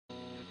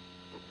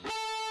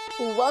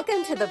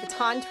Welcome to the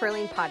Baton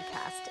Twirling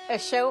Podcast, a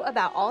show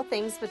about all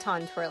things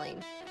baton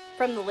twirling,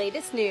 from the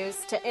latest news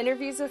to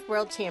interviews with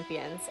world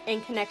champions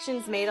and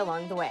connections made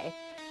along the way.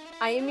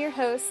 I am your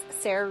host,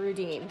 Sarah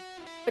Rudine.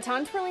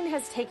 Baton twirling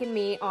has taken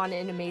me on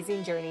an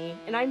amazing journey,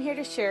 and I'm here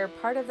to share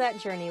part of that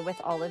journey with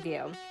all of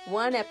you,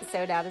 one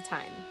episode at a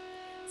time.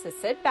 So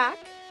sit back,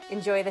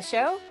 enjoy the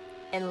show,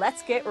 and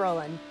let's get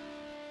rolling.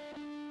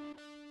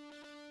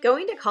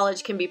 Going to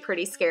college can be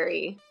pretty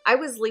scary. I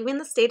was leaving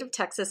the state of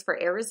Texas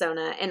for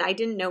Arizona, and I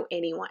didn't know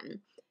anyone.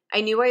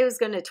 I knew I was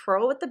going to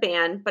twirl with the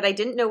band, but I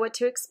didn't know what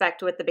to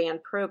expect with the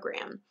band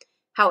program.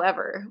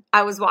 However,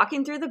 I was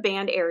walking through the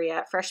band area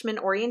at freshman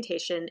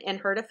orientation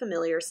and heard a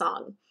familiar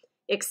song,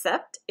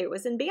 except it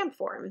was in band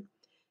form.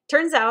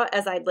 Turns out,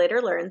 as I'd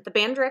later learned, the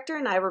band director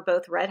and I were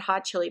both Red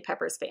Hot Chili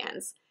Peppers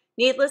fans.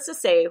 Needless to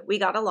say, we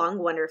got along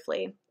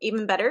wonderfully.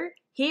 Even better,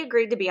 he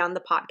agreed to be on the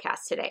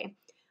podcast today.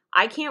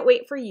 I can't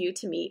wait for you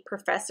to meet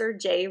Professor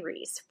Jay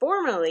Rees,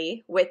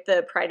 formerly with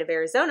the Pride of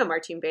Arizona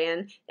Marching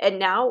Band and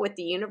now with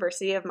the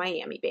University of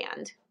Miami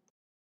Band.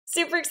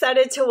 Super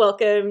excited to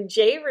welcome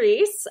Jay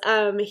Rees.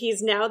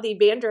 He's now the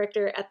band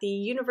director at the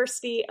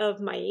University of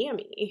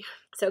Miami.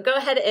 So go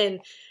ahead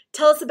and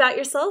tell us about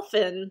yourself.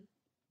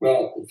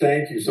 Well,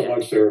 thank you so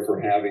much, Sarah,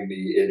 for having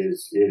me.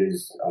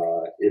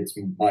 It's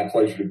my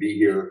pleasure to be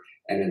here,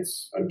 and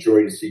it's a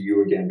joy to see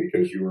you again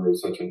because you were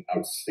such an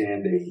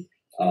outstanding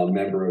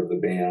member of the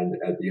band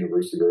at the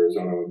University of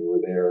Arizona when you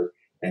were there.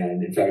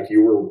 And in fact,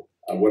 you were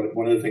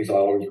one of the things I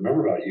always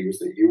remember about you is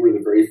that you were the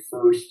very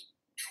first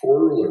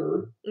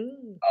twirler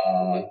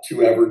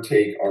to ever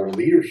take our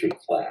leadership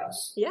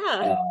class.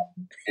 Yeah.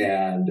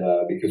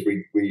 Because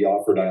I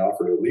offered a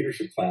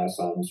leadership class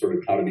on sort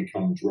of how to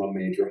become drum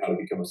major, how to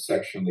become a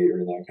section leader,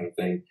 and that kind of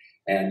thing.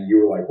 And you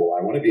were like, well,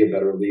 I want to be a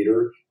better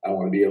leader. I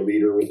want to be a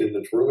leader within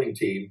the twirling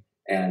team.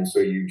 And so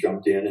you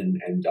jumped in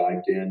and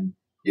dived in,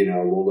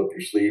 rolled up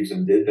your sleeves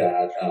and did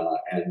that.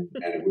 And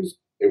it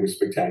was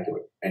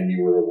spectacular. And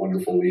you were a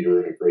wonderful leader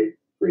and a great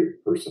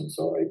person.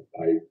 So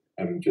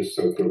I'm just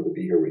so thrilled to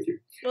be here with you.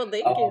 Well,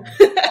 thank you.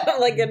 I'm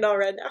like getting all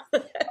red now.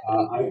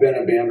 I've been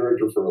a band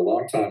director for a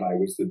long time. I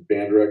was the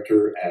band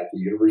director at the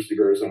University of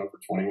Arizona for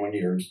 21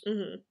 years.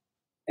 Mm-hmm.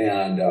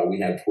 And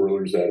we had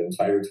Twirlers that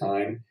entire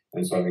time.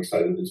 And so I'm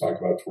excited to talk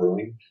about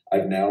twirling.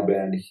 I've now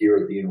been here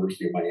at the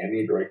University of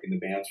Miami directing the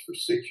bands for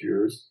 6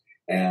 years.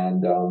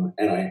 And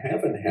I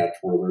haven't had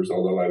Twirlers,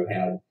 although I've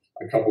had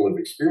a couple of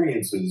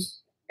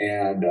experiences.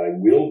 And I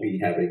will be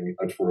having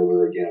a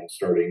twirler again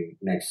starting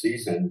next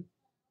season.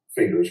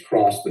 Fingers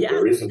crossed that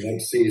there is a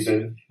next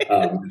season,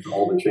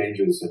 all the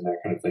changes and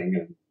that kind of thing.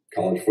 And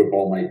college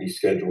football might be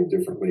scheduled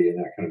differently and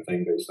that kind of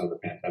thing based on the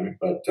pandemic.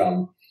 But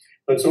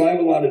so I have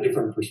a lot of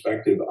different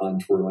perspective on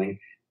twirling.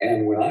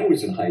 And when I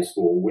was in high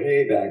school,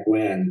 way back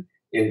when,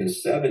 in the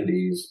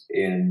 70s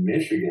in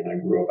Michigan, I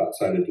grew up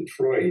outside of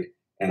Detroit,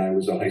 and I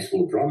was a high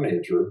school drum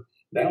major.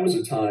 That was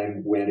a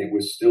time when it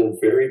was still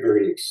very,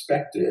 very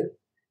expected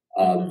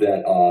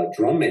that a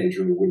drum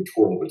major would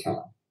twirl a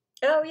baton.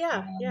 Oh,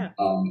 yeah, yeah.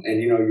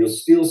 And, you'll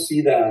still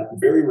see that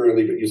very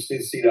rarely, but you still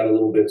see that a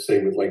little bit,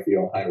 say, with like the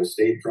Ohio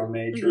State drum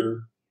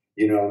major.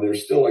 Mm-hmm.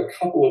 There's still a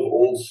couple of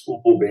old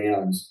school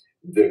bands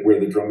where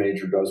the drum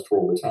major does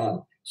twirl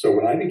baton. So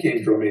when I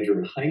became drum major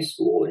in high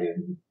school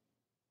in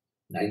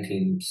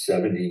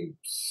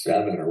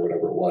 1977 or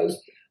whatever it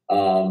was,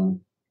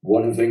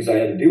 one of the things I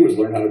had to do was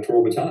learn how to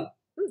twirl baton.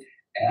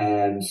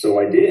 And so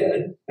I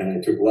did, and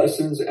I took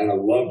lessons, and I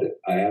loved it.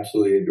 I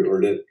absolutely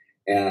adored it.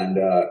 And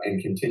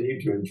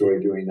continued to enjoy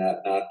doing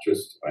that, not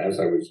just as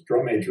I was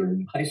drum major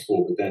in high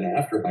school, but then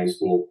after high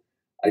school,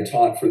 I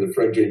taught for the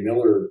Fred J.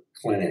 Miller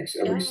clinics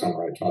every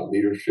summer. I taught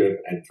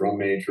leadership and drum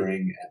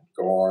majoring and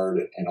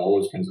guard and all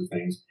those kinds of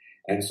things.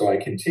 And so I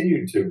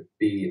continued to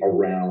be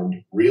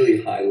around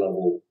really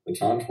high-level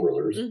baton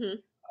twirlers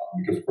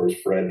because, of course,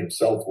 Fred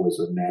himself was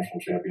a national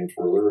champion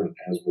twirler, and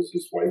as was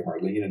his wife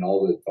Marlene and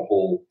all the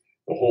whole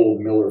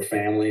Miller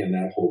family and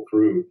that whole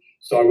crew.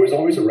 So I was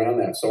always around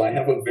that. So I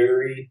have a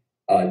very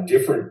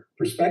different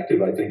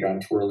perspective, I think, on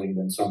twirling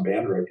than some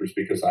band directors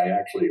because I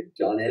actually have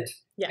done it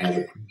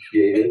and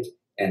appreciate it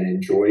and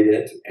enjoyed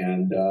it.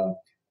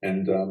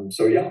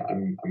 So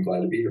I'm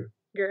glad to be here.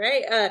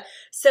 Great.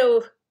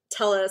 So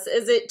tell us,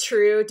 is it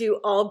true?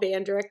 Do all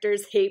band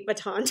directors hate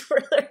baton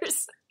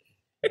twirlers?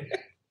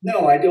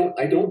 No, I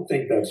don't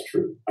think that's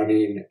true. I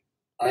mean,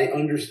 I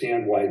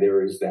understand why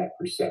there is that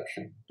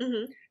perception.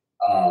 Mm-hmm.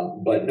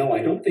 But no,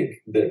 I don't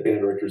think that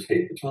band directors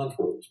hate baton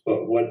twirlers.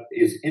 But what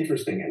is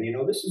interesting, and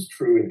this is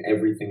true in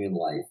everything in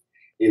life,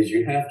 is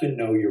you have to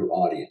know your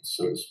audience,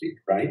 so to speak,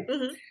 right?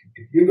 Mm-hmm.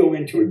 If you go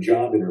into a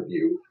job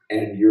interview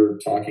and you're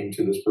talking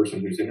to this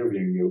person who's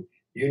interviewing you,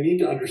 you need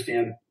to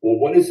understand, well,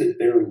 what is it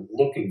they're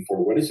looking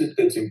for? What is it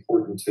that's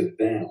important to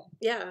them?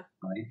 Yeah.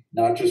 Right?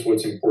 Not just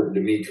what's important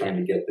to me trying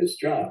to get this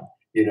job.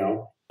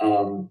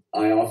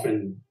 I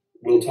often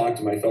will talk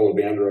to my fellow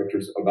band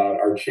directors about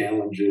our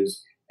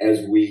challenges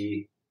as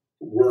we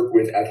work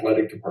with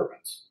athletic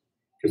departments.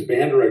 Because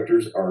band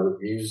directors are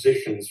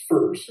musicians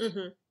first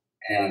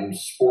and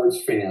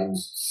sports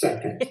fans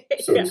second,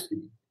 so to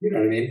speak. You know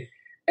what I mean?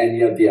 And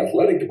yet the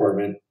athletic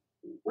department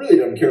really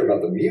doesn't care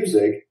about the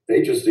music.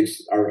 They just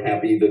are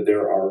happy that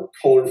there are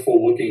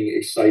colorful looking,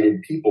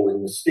 excited people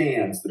in the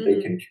stands that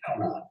they can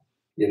count on,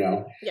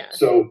 Yeah.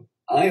 So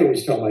I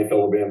always tell my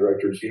fellow band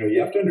directors,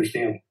 you have to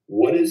understand,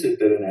 what is it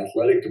that an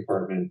athletic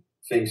department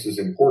thinks is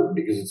important,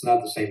 because it's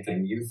not the same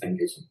thing you think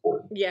is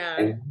important. Yeah.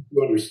 And if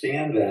you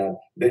understand that,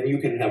 then you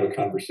can have a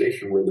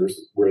conversation where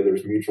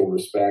there's mutual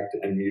respect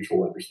and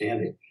mutual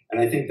understanding.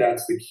 And I think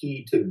that's the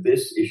key to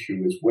this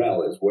issue as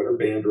well, is what do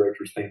band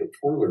directors think of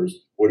twirlers?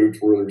 What do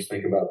twirlers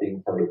think about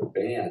being part of a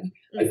band?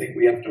 I think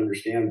we have to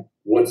understand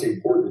what's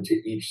important to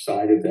each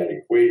side of that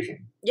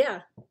equation.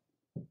 Yeah.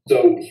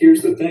 So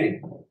here's the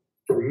thing.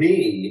 For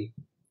me,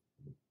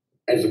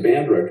 as a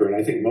band director, and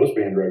I think most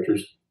band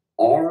directors,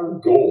 our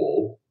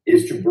goal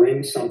is to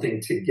bring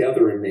something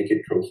together and make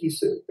it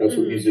cohesive. That's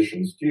what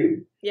musicians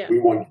do. Yeah. We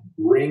want to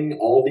bring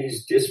all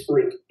these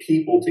disparate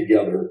people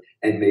together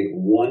and make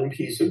one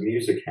piece of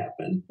music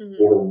happen,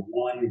 or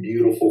one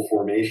beautiful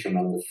formation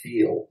on the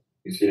field.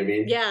 You see what I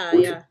mean?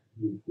 Yeah.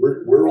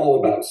 We're all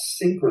about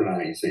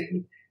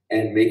synchronizing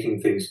and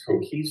making things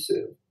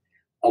cohesive.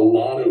 A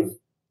lot of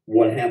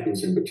what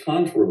happens in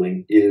baton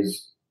twirling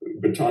is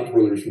baton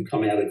twirlers who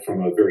come at it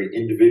from a very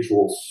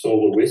individual,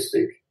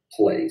 soloistic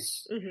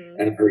place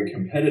and a very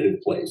competitive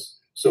place.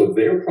 So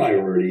their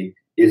priority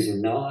is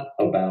not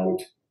about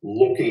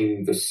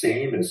looking the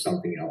same as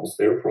something else.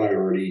 Their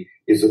priority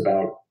is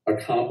about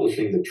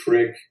accomplishing the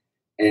trick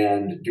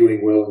and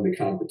doing well in the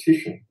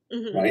competition,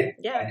 right?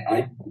 Yeah.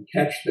 I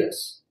catch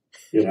this,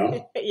 Yeah.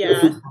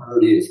 Their first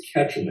priority is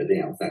catching the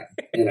damn thing,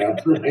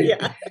 right?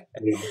 Yeah.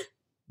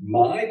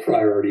 My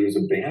priority as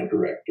a band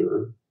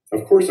director,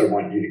 of course I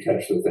want you to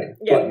catch the thing,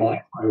 but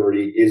my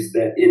priority is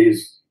that it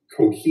is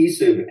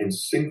cohesive and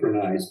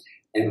synchronized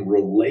and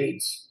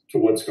relates to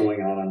what's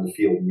going on the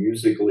field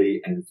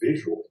musically and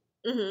visually.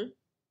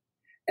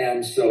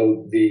 And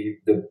so the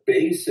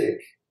basic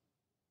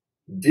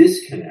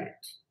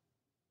disconnect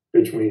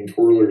between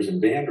twirlers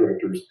and band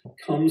directors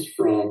comes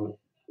from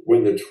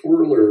when the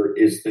twirler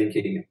is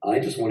thinking, I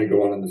just want to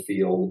go out on the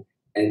field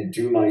and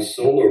do my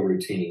solo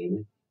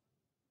routine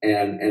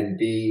and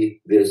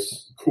be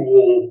this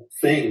cool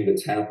thing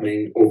that's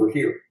happening over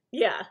here.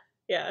 Yeah.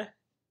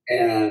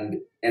 And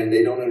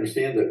they don't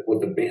understand that what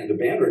the band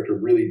director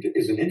really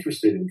isn't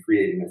interested in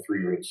creating a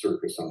three-ring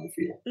circus on the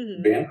field.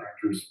 The band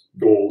director's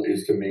goal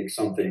is to make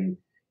something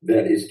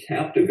that is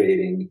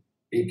captivating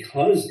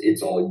because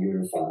it's all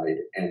unified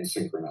and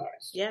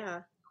synchronized.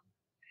 Yeah.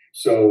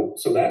 So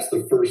that's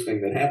the first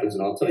thing that happens.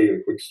 And I'll tell you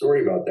a quick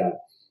story about that.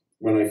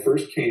 When I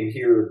first came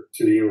here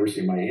to the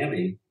University of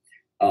Miami,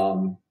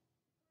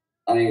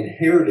 I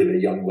inherited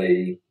a young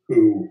lady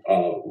who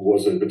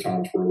was a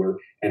baton twirler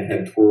and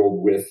had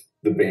twirled with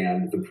the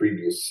band the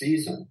previous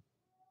season.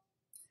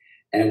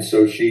 And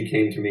so she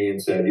came to me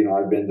and said,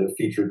 I've been the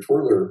featured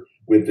twirler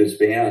with this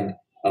band,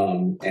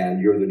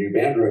 and you're the new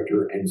band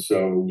director. And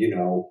so,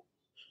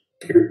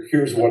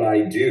 here's what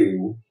I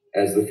do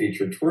as the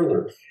featured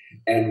twirler.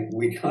 And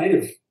we kind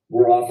of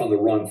were off on the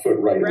wrong foot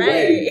right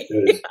away,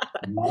 because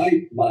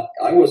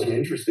I wasn't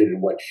interested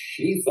in what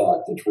she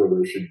thought the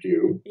twirler should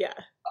do. Yeah.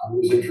 I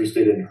was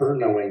interested in her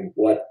knowing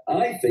what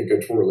I think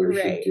a twirler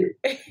should do.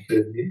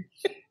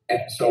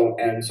 And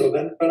so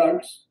then, but I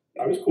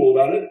was cool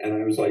about it. And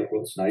I was like,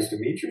 well, it's nice to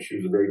meet you. She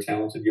was a very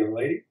talented young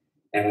lady.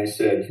 And I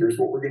said, here's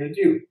what we're going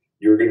to do.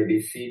 You're going to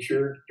be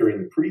featured during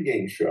the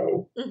pregame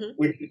show,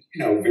 which is,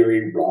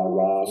 very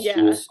rah-rah,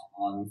 school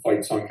song,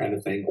 fight song kind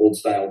of thing, old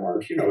style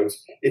march.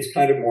 It's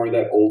kind of more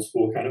that old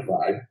school kind of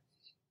vibe.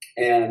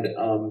 And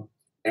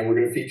we're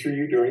going to feature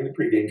you during the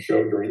pregame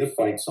show, during the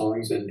fight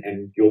songs,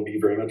 and you'll be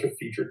very much a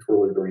featured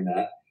twirler during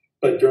that.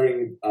 But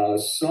during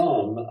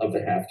some of the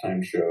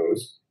halftime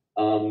shows,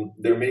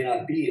 there may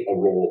not be a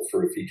role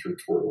for a featured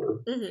twirler.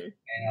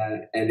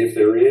 And if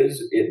there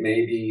is, it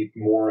may be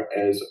more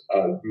as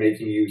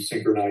making you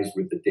synchronize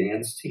with the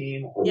dance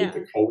team or with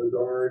the color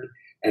guard,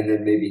 and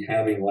then maybe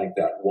having like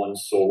that one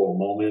solo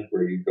moment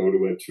where you go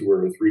to a 2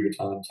 or a 3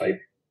 baton type,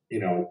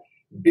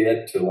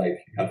 bit to like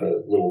have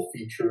a little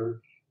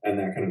feature and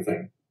that kind of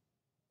thing.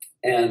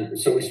 And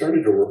so we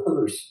started to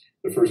rehearse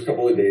the first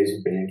couple of days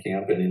of band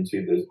camp and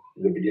into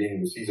the beginning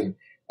of the season.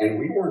 And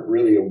we weren't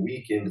really a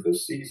week into the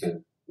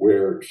season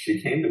where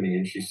she came to me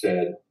and she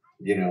said,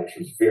 she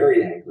was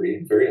very angry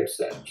and very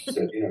upset. She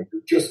said, you're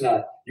just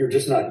not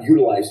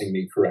utilizing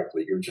me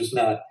correctly. You're just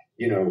not,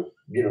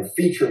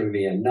 featuring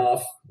me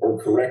enough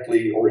or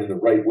correctly or in the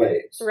right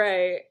ways.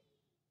 Right.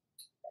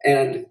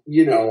 And,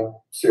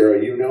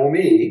 Sarah, you know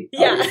me.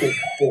 Yeah. I was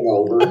thinking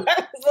over.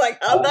 It's like,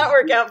 how'd that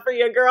work out for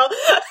you, girl?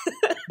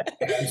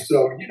 And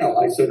so,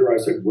 I said to her,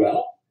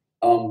 well,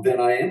 then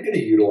I am going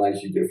to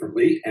utilize you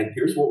differently. And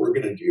here's what we're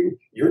going to do.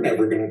 You're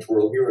never going to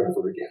twirl here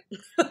ever again.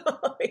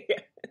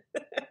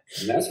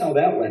 And that's how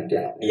that went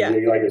down.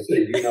 And like I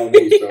said, you know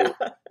me, so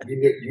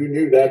you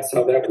knew that's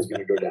how that was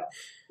going to go down.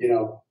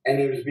 And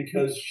it was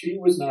because she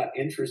was not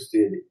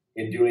interested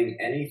in doing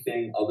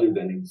anything other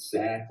than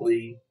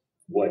exactly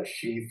what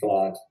she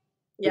thought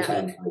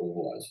baton twirling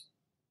was.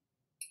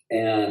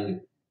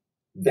 And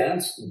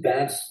that's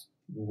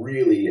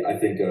really, I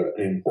think, an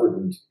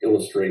important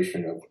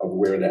illustration of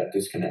where that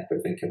disconnect, I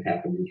think, can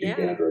happen between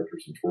band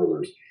directors and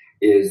twirlers,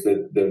 is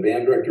that the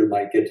band director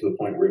might get to the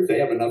point where if they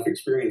have enough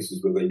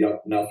experiences with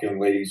enough young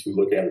ladies who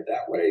look at it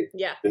that way,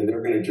 then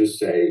they're going to just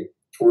say,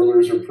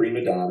 twirlers are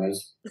prima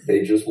donnas.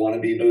 They just want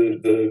to be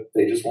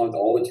they just want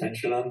all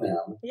attention on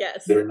them.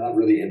 Yes. They're not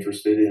really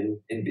interested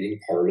in being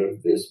part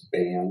of this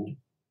band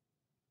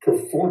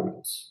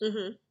performance.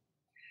 Mm-hmm.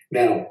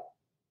 Now,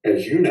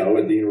 as you know,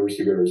 at the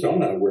University of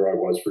Arizona, where I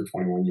was for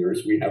 21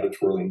 years, we have a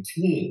twirling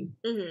team.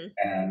 Mm-hmm.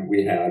 And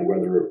we had,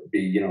 whether it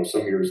be,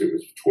 some years it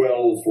was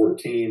 12,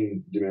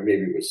 14, maybe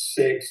it was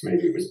 6,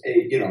 maybe it was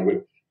 8,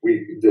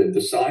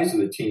 the size of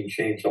the team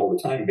changed all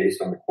the time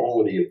based on the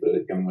quality of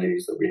the young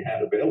ladies that we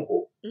had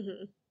available.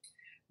 Mm-hmm.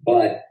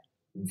 But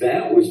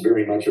that was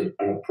very much an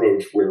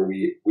approach where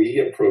we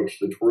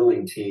approached the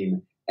twirling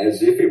team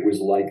as if it was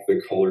like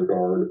the color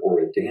guard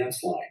or a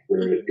dance line,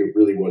 where mm-hmm. it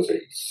really was a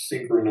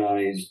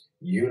synchronized,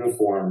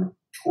 uniform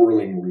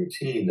twirling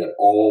routine that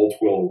all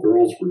 12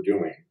 girls were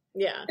doing.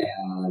 Yeah.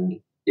 And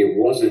it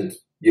wasn't,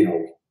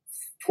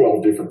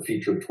 12 different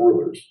featured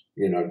twirlers,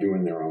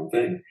 doing their own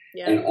thing.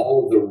 Yeah. And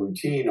all of the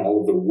routine,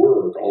 all of the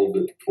work, all of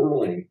the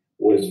twirling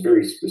was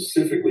very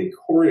specifically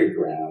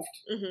choreographed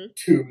mm-hmm.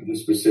 to the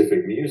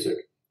specific music.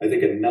 I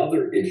think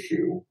another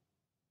issue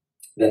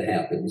that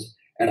happens,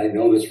 and I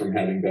know this from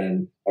having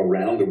been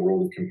around the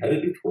world of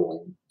competitive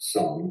twirling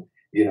some,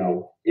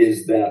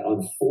 is that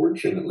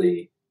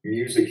unfortunately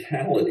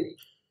musicality,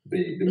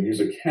 the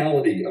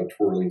musicality of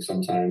twirling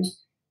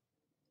sometimes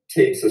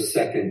takes a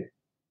second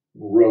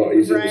row, in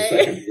the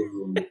second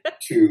row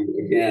to,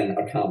 again,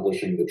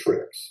 accomplishing the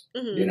tricks,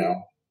 mm-hmm.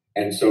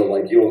 And so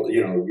like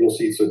you'll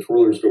see some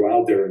twirlers go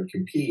out there and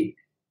compete,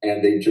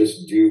 and they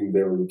just do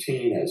their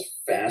routine as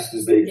fast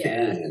as they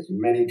can, and as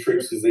many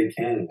tricks as they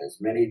can, and as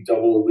many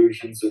double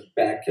illusions and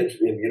back catch,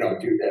 and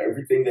do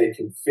everything they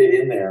can fit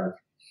in there,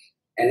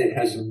 and it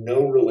has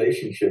no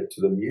relationship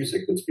to the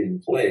music that's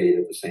being played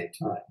at the same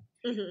time.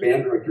 Mm-hmm.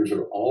 Band directors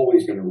are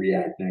always going to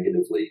react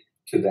negatively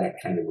to that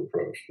kind of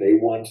approach. They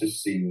want to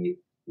see,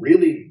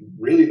 really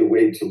the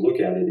way to look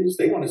at it is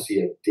they want to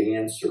see a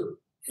dancer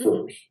first.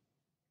 Mm-hmm.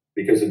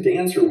 Because a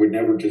dancer would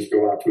never just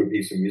go out to a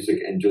piece of music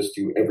and just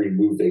do every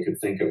move they could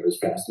think of as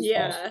fast as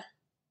possible.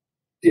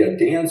 Yeah, a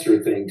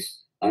dancer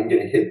thinks, I'm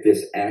going to hit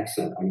this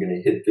accent. I'm going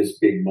to hit this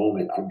big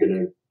moment. I'm going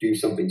to do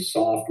something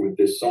soft with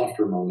this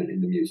softer moment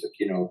in the music.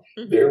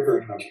 Mm-hmm. They're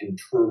very much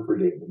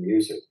interpreting the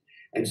music.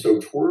 And so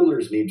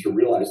twirlers need to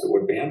realize that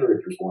what band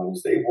directors want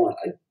is they want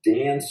a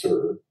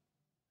dancer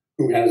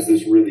who has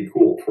this really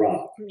cool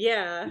prop.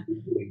 Yeah.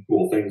 Really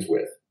cool things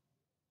with.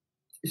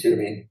 You see what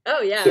I mean?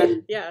 Oh, yeah.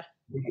 So, yeah.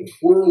 When a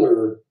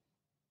twirler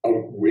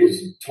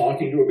is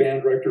talking to a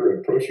band director,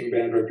 approaching a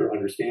band director,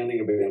 understanding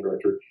a band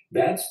director,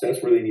 that's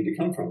where they need to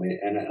come from.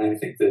 And I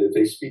think that if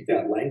they speak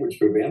that language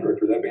to a band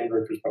director, that band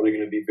director is probably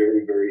going to be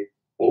very, very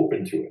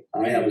open to it.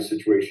 I have a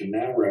situation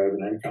now where I have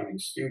an incoming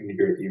student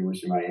here at the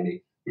University of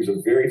Miami who's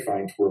a very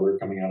fine twirler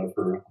coming out of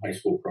her high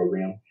school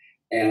program.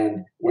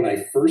 And when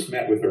I first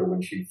met with her,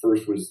 when she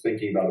first was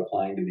thinking about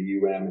applying to the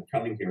UM and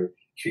coming here,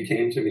 she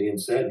came to me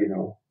and said,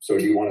 so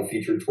do you want a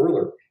featured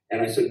twirler?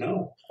 And I said,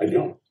 no, I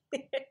don't.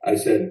 I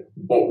said,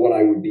 but what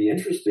I would be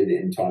interested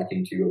in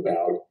talking to you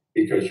about,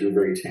 because you're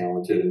very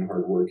talented and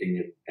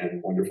hardworking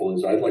and wonderful,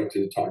 is I'd like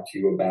to talk to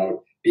you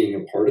about being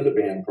a part of the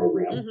band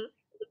program mm-hmm.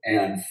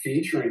 and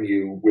featuring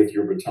you with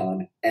your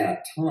baton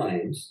at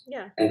times.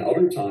 Yeah. And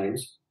other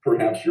times,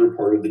 perhaps you're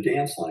part of the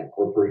dance line,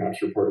 or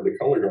perhaps you're part of the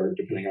color guard,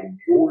 depending on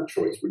your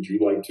choice. Would you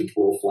like to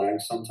twirl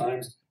flags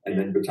sometimes and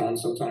then baton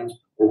sometimes?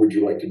 Or would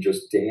you like to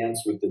just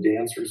dance with the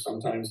dancers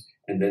sometimes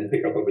and then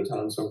pick up a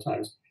baton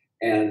sometimes?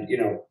 And,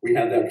 we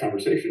had that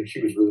conversation.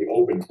 She was really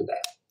open to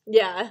that.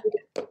 Yeah.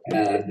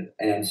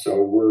 And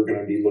so we're going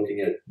to be looking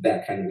at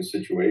that kind of a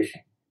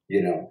situation,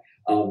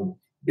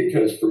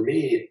 because for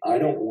me, I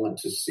don't want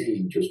to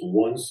see just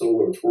one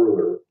solo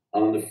twirler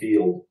on the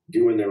field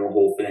doing their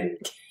whole thing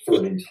for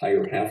an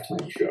entire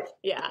halftime show.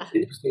 Yeah.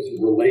 It just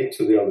doesn't relate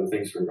to the other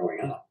things that are going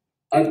on.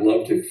 I'd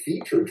love to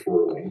feature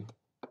twirling,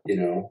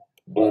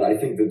 but I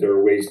think that there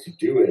are ways to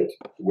do it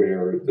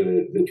where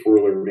the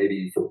twirler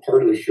maybe for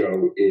part of the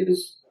show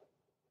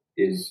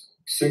is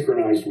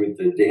synchronized with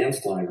the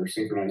dance line or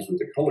synchronized with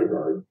the color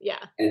guard.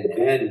 Yeah. And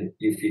then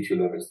you feature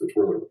them as the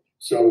twirler.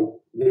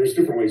 So there's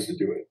different ways to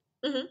do it.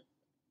 Mm-hmm.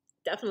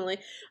 Definitely.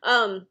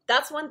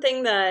 That's one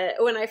thing that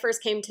when I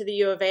first came to the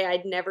U of A,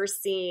 I'd never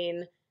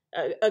seen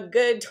a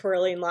good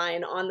twirling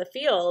line on the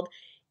field.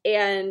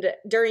 And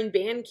during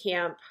band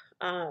camp,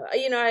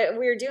 we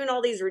were doing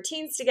all these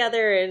routines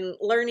together and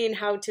learning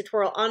how to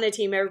twirl on a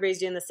team. Everybody's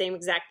doing the same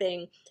exact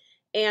thing.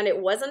 And it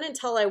wasn't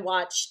until I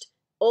watched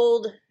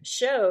old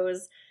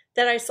shows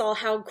that I saw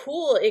how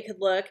cool it could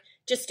look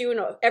just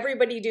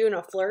everybody doing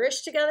a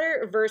flourish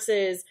together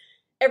versus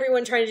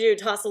everyone trying to do a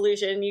toss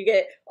illusion. You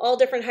get all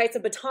different heights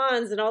of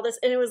batons and all this.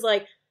 And it was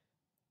like,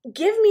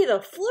 give me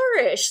the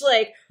flourish.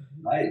 Like,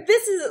 right.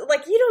 This is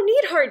like, you don't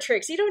need hard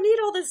tricks. You don't need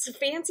all this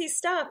fancy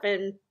stuff.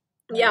 And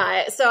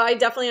Yeah, so I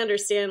definitely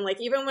understand.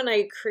 Like, even when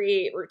I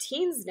create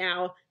routines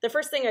now, the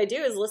first thing I do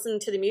is listen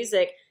to the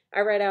music.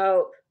 I write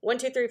out 1,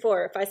 2, 3,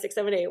 4, 5, 6,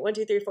 7, 8, 1,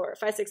 2, 3, 4,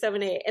 5, 6,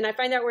 7, 8, and I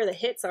find out where the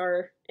hits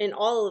are in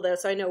all of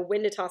those, so I know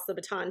when to toss the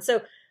baton.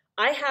 So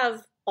I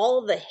have all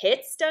of the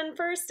hits done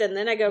first, and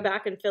then I go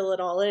back and fill it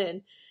all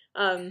in.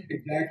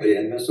 Exactly,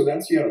 and so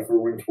that's for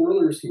when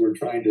twirlers who are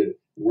trying to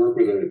work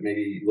with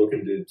maybe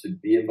looking to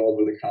be involved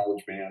with a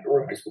college band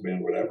or a high school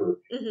band, whatever.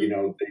 They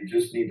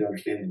just need to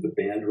understand that the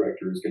band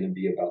director is going to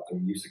be about the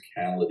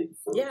musicality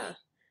first. Yeah.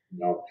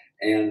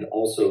 And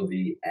also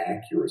the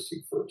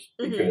accuracy first,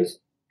 because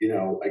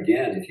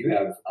again, if you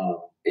have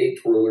 8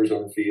 twirlers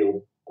on the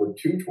field or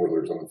 2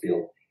 twirlers on the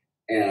field,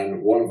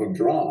 and one of them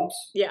drops,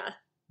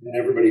 and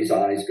everybody's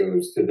eyes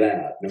goes to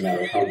that, no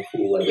matter how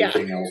cool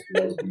everything else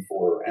was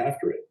before or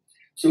after it.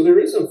 So there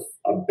is a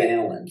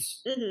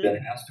balance that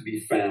has to be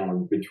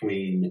found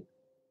between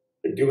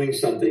doing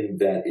something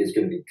that is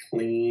going to be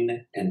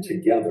clean and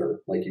together,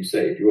 like you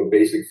say, do a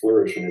basic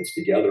flourish and it's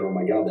together. Oh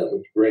my God, that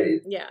looked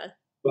great. Yeah.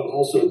 But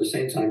also at the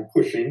same time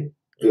pushing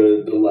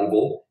the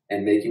level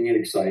and making it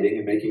exciting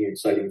and making it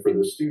exciting for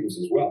the students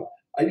as well.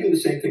 I do the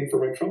same thing for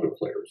my trumpet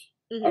players.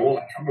 I want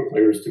my trumpet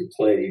players to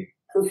play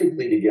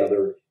perfectly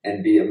together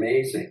and be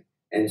amazing.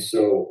 And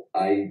so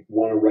I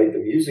want to write the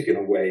music in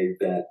a way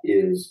that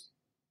is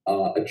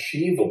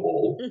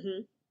achievable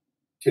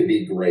to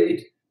be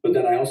great, but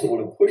then I also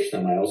want to push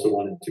them. I also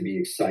want it to be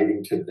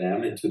exciting to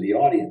them and to the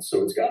audience.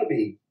 So it's got to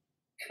be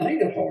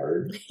kind of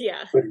hard,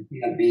 but it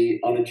can't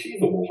be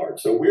unachievable hard.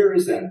 So where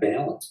is that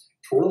balance?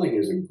 Twirling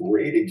is a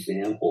great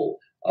example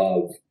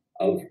of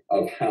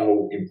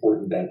how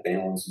important that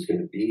balance is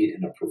going to be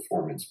in a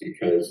performance,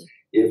 because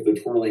if the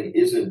twirling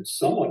isn't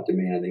somewhat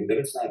demanding, then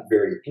it's not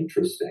very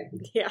interesting.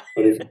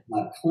 But if it's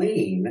not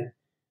clean,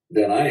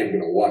 then I am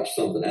going to watch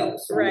something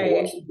else. I'm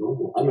going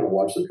to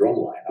watch the drum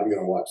line. I'm going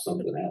to watch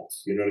something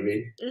else. You know what I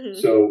mean?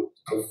 So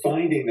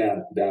finding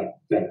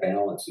that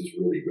balance is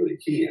really, really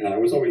key. And I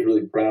was always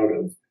really proud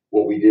of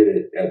what we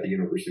did at the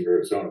University of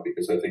Arizona,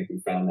 because I think we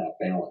found that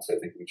balance. I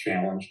think we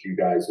challenged you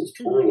guys as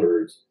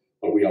twirlers,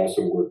 but we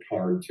also worked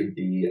hard to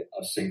be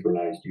a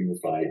synchronized,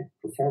 unified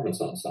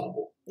performance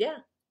ensemble. Yeah.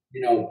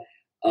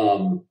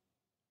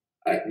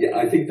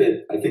 I think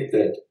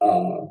that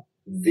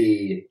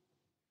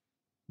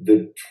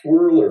the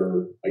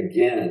twirler,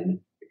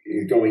 again,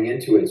 going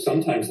into it,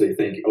 sometimes they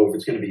think, if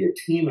it's going to be a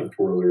team of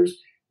twirlers,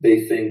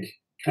 they think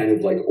kind of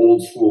like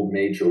old school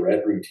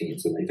majorette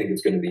routines, and they think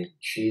it's going to be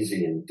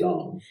cheesy and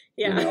dumb,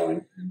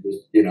 and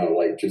just,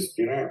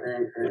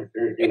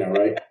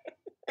 right?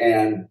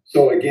 And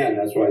so again,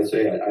 that's why I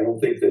say I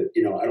don't think that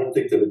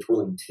a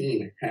twirling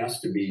team has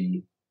to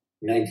be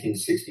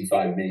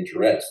 1965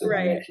 majorettes that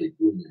aren't actually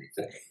doing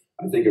anything.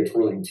 I think a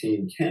twirling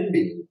team can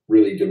be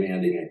really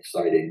demanding and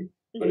exciting,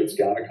 but it's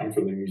got to come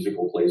from the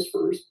musical place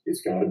first.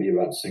 It's got to be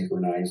about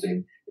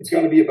synchronizing. It's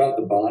got to be about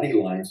the body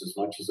lines as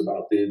much as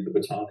about the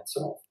baton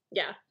itself.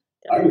 Yeah.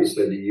 Definitely. I always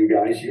said to you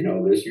guys, you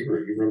know this, you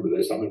remember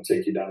this, I'm going to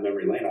take you down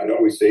memory lane. I'd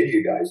always say to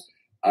you guys,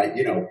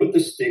 put the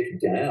stick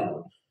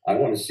down. I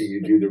want to see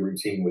you do the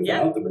routine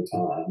without the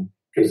baton,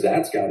 because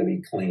that's got to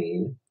be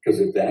clean. Because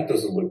if that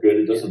doesn't look good,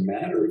 it doesn't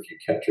matter if you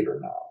catch it or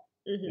not.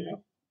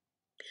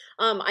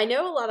 I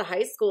know a lot of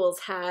high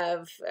schools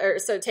have,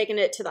 taken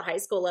it to the high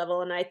school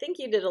level, and I think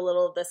you did a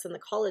little of this in the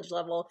college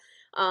level,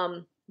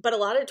 but a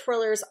lot of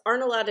twirlers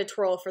aren't allowed to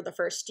twirl for the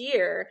first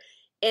year.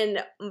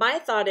 And my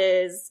thought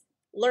is,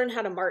 learn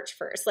how to march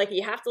first. Like,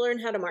 you have to learn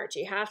how to march.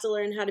 You have to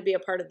learn how to be a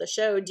part of the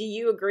show. Do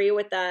you agree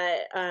with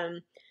that,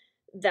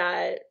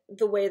 that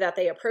the way that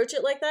they approach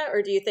it like that?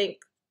 Or do you think,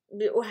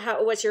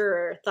 what's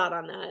your thought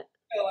on that?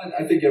 Well,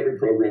 I think every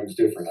program is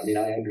different. I mean,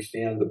 I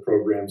understand the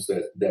programs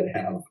that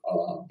have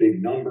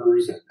big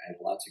numbers and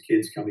lots of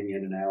kids coming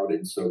in and out,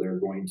 and so they're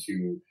going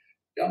to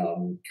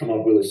come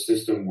up with a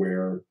system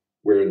where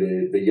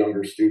the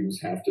younger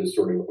students have to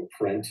sort of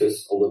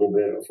apprentice a little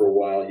bit for a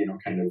while,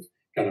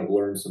 kind of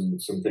learn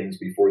some things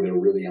before they're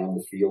really on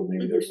the field,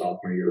 maybe their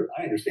sophomore year.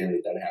 I understand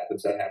that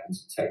happens. That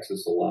happens in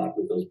Texas a lot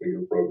with those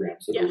bigger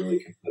programs that are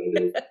really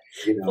competitive.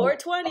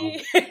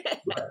 420.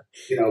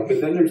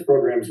 But then there's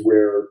programs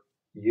where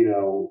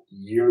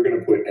you're going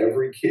to put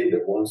every kid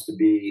that wants to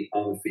be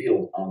on the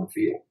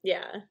field.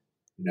 Yeah.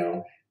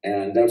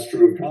 And that's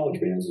true of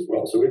college bands as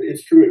well. So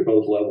it's true at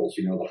both levels.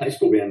 The high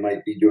school band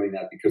might be doing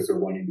that because they're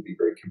wanting to be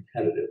very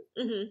competitive.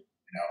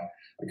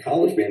 A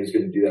college band is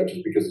going to do that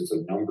just because it's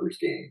a numbers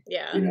game.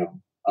 Yeah.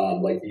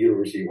 Like the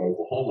University of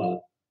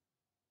Oklahoma,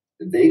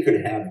 they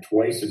could have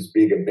twice as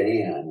big a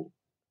band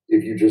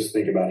if you just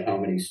think about how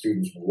many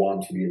students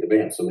want to be in the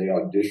band. So they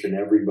audition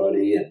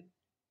everybody and,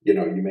 you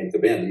make the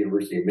band. The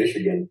University of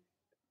Michigan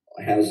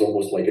has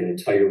almost like an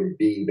entire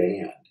B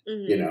band,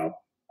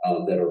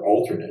 that are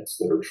alternates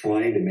that are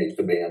trying to make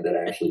the band that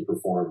actually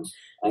performs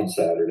on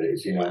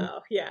Saturdays,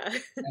 Wow, yeah.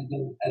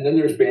 and then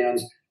there's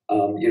bands,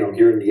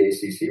 here in the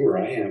ACC where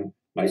I am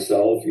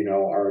myself,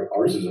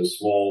 ours is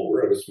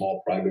we're at a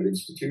small private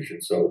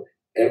institution. So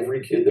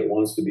every kid that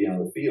wants to be on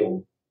the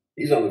field,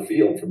 he's on the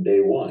field from day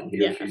one.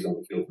 He or she's on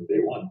the field from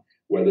day one,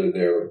 whether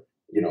they're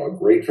a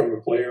great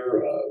trumpet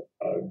player,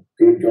 a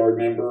good guard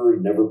member,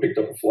 never picked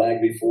up a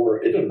flag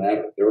before. It doesn't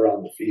matter. They're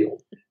on the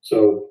field.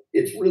 So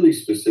it's really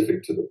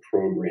specific to the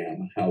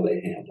program, how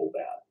they handle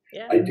that.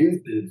 Yeah. I do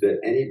think that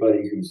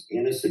anybody who's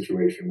in a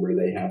situation where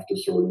they have to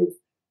sort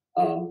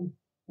of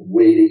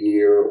wait a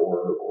year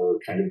or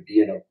kind of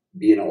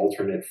be an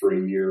alternate for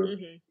a year,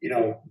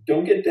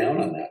 don't get down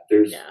on that.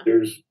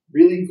 There's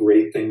really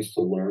great things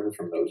to learn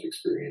from those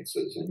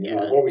experiences. And,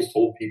 I've always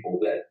told people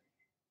that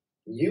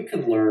you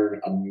can learn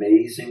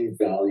amazing,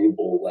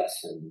 valuable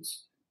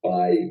lessons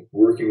by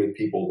working with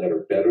people that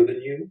are better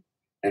than you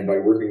and by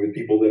working with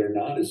people that are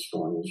not as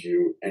strong as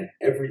you and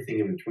everything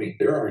in between.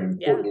 There are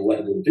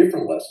important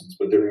different lessons,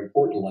 but there are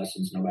important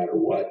lessons no matter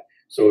what.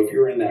 So if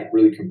you're in that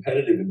really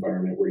competitive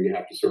environment where you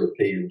have to sort of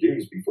pay your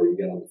dues before you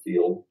get on the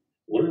field,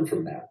 learn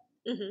from that.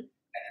 Mm-hmm.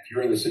 And if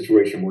you're in the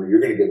situation where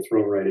you're going to get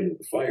thrown right into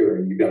the fire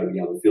and you've got to be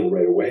on the field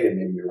right away and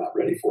maybe you're not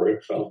ready for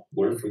it, well,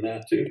 learn from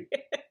that too.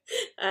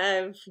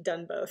 I've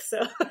done both. So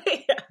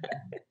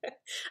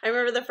I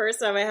remember the first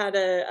time I had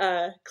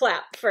a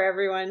clap for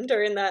everyone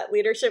during that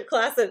leadership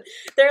class, and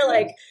they're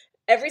like,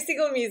 every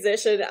single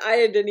musician, I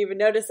didn't even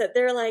notice it.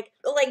 They're like,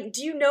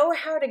 do you know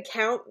how to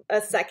count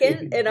a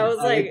second? And I was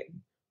like,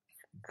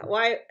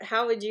 why,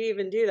 how would you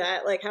even do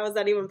that? Like, how is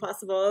that even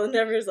possible? And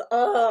everyone's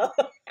like,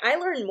 I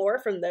learn more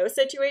from those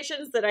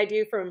situations than I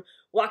do from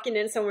walking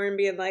in somewhere and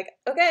being like,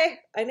 okay,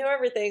 I know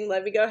everything.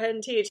 Let me go ahead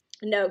and teach.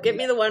 No, give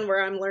me the one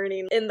where I'm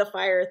learning in the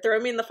fire. Throw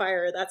me in the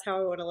fire. That's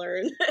how I want to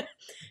learn.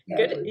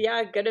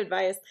 Good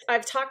advice.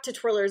 I've talked to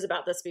twirlers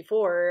about this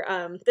before.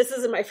 This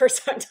isn't my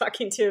first time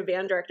talking to a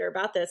band director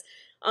about this.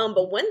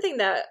 But one thing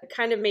that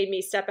kind of made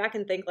me step back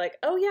and think like,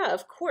 oh yeah,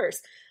 of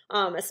course.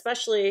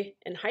 Especially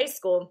in high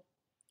school,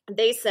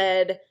 they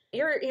said,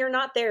 you're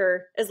not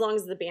there as long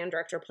as the band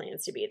director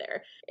plans to be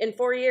there. In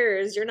 4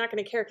 years, you're not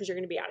going to care because you're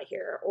going to be out of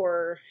here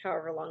or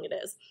however long it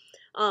is.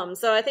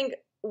 So I think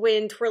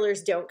when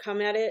twirlers don't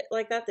come at it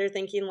like that, they're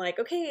thinking like,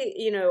 okay,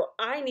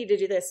 I need to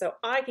do this so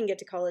I can get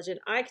to college and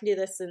I can do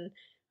this. And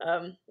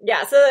so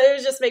it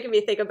was just making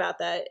me think about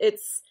that.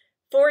 It's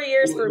 4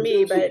 years for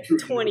me, but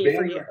 20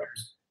 for you.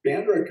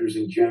 Band directors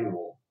in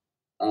general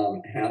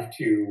have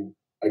to,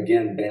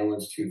 again,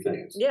 balance two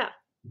things. Yeah.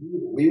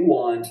 We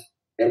want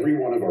every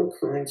one of our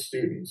current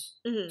students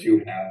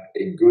to have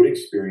a good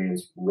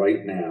experience right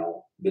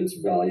now that's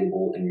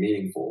valuable and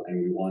meaningful,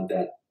 and we want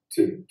that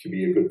to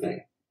be a good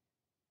thing.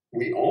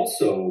 We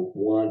also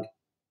want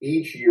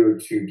each year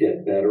to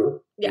get better,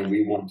 and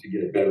we want to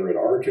get better at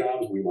our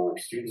jobs. We want our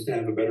students to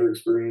have a better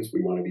experience.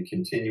 We want to be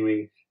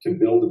continuing to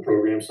build the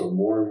program so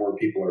more and more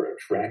people are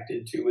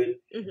attracted to it,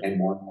 and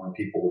more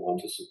people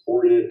want to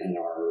support it and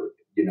are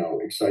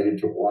excited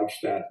to watch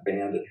that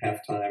band at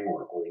halftime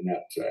or in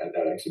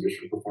that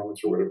exhibition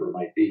performance or whatever it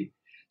might be.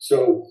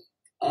 So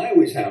I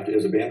always have to,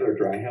 as a band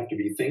director, I have to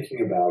be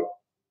thinking about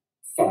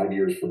 5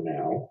 years from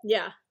now.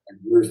 Yeah. And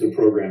where's the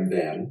program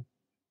then?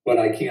 But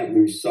I can't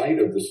lose sight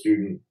of the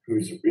student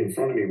who's in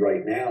front of me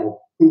right now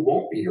who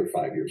won't be here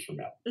 5 years from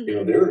now.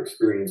 Their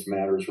experience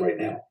matters right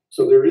now.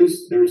 So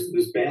there's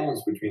this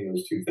balance between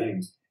those two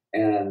things.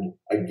 And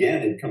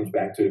again, it comes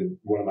back to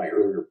one of my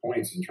earlier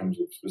points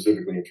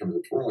specifically in terms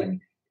of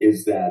twirling,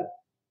 is that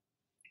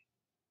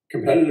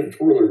competitive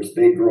twirlers,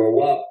 they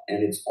grow up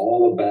and it's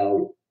all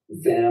about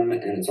them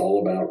and it's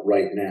all about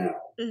right now.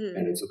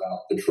 And it's about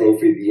the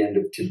trophy at the end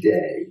of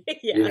today,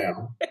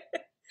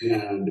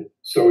 And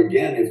so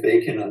again, if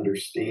they can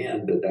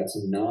understand that that's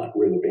not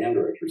where the band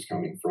director is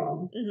coming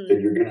from, then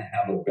you're going to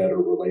have a better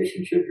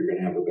relationship. You're going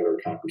to have a better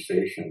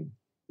conversation,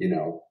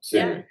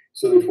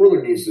 So the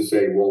twirler needs to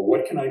say, well,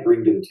 what can I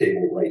bring to the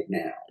table right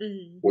now?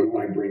 What do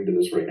I bring to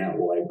this right now?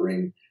 Well, I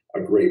bring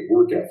a great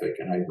work ethic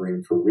and I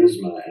bring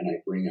charisma and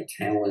I bring a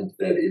talent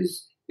that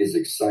is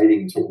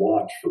exciting to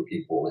watch for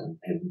people.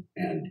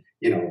 And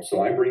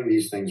so I bring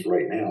these things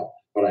right now.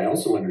 But I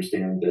also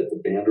understand that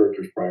the band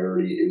director's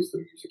priority is the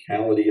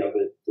musicality of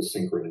it, the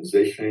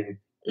synchronization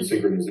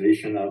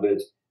of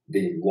it,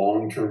 the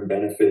long-term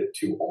benefit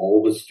to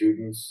all the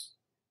students,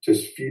 to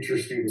future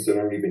students that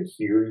aren't even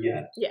here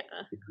yet. Yeah.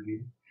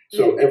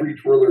 So every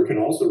twirler can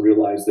also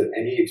realize that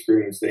any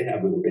experience they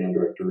have with a band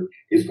director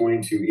is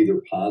going to either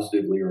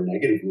positively or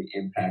negatively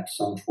impact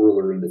some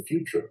twirler in the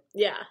future.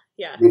 Yeah.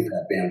 With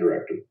that band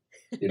director,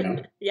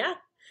 Yeah.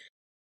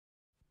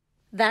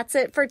 That's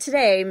it for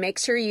today. Make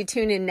sure you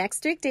tune in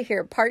next week to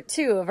hear part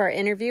 2 of our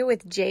interview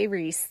with Jay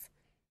Rees.